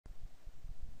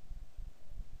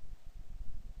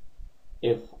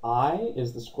if I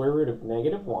is the square root of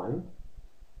 -1,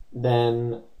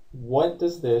 then what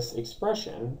does this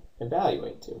expression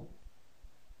evaluate to?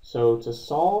 So to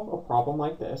solve a problem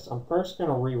like this, I'm first going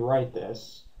to rewrite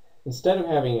this. Instead of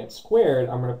having it squared,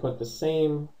 I'm going to put the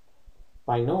same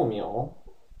binomial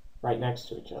right next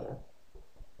to each other,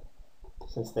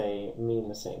 since they mean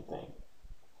the same thing.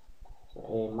 So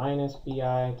a minus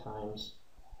bi times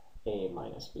a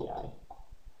minus bi.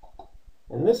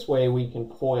 And this way we can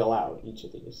FOIL out each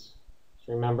of these.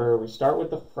 So remember, we start with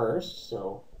the first,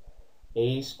 so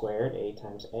a squared, a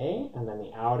times a, and then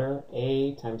the outer,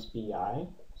 a times bi,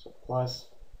 so plus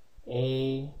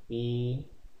a b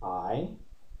I,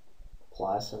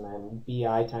 plus, and then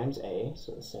bi times a,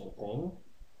 so the same thing,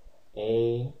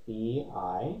 a b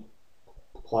I,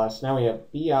 plus, now we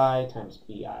have bi times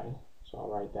bi, so I'll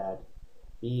write that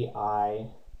bi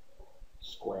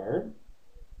squared,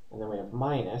 and then we have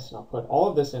minus, and I'll put all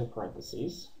of this in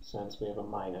parentheses, since we have a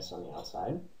minus on the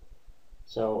outside.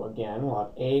 So again, we'll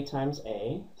have a times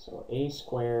a, so a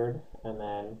squared, and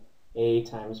then a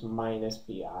times minus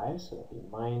bi, so that'd be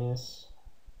minus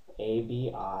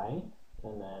abi,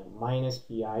 and then minus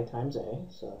bi times a,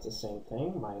 so that's the same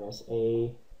thing, minus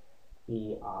abi,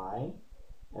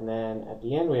 and then at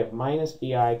the end we have minus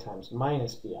bi times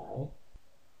minus bi,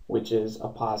 which is a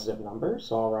positive number,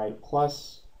 so I'll write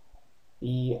plus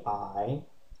bi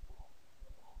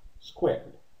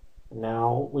squared.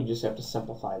 Now we just have to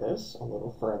simplify this a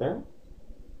little further.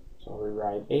 So I'll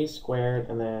rewrite a squared,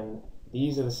 and then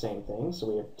these are the same thing. So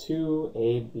we have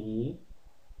 2ab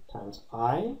times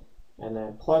I, and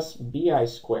then plus bi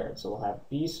squared. So we'll have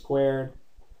b squared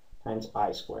times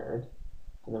I squared.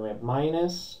 And then we have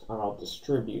minus, and I'll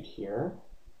distribute here.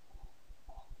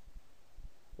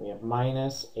 We have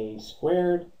minus a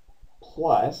squared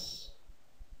plus,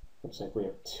 looks like we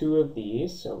have 2 of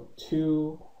these, so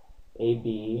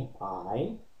 2abi,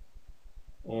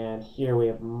 and here we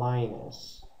have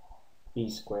minus b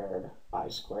squared, I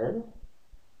squared.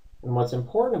 And what's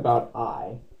important about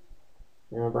I,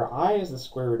 remember I is the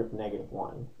square root of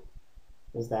 -1,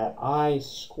 is that I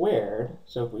squared,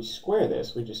 so if we square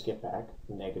this, we just get back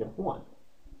 -1.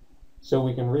 So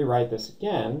we can rewrite this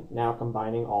again, now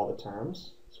combining all the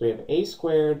terms. So we have a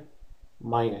squared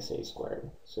minus a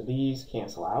squared. So these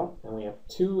cancel out, and we have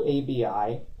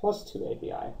 2abi plus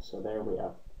 2abi. So there we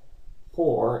have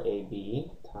 4ab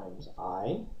times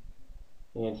I.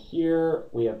 And here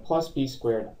we have plus b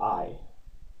squared I.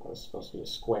 That was supposed to be a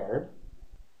squared.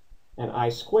 And I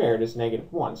squared is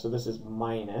 -1, so this is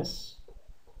minus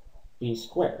b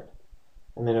squared.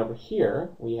 And then over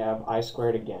here we have I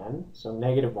squared again, so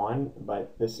 -1,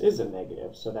 but this is a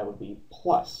negative, so that would be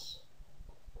plus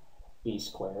b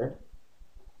squared.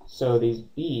 So these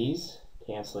b's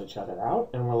cancel each other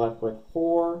out, and we're left with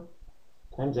 4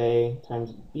 times a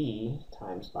times b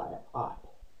times by I.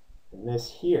 And this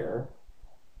here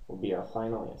will be our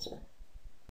final answer.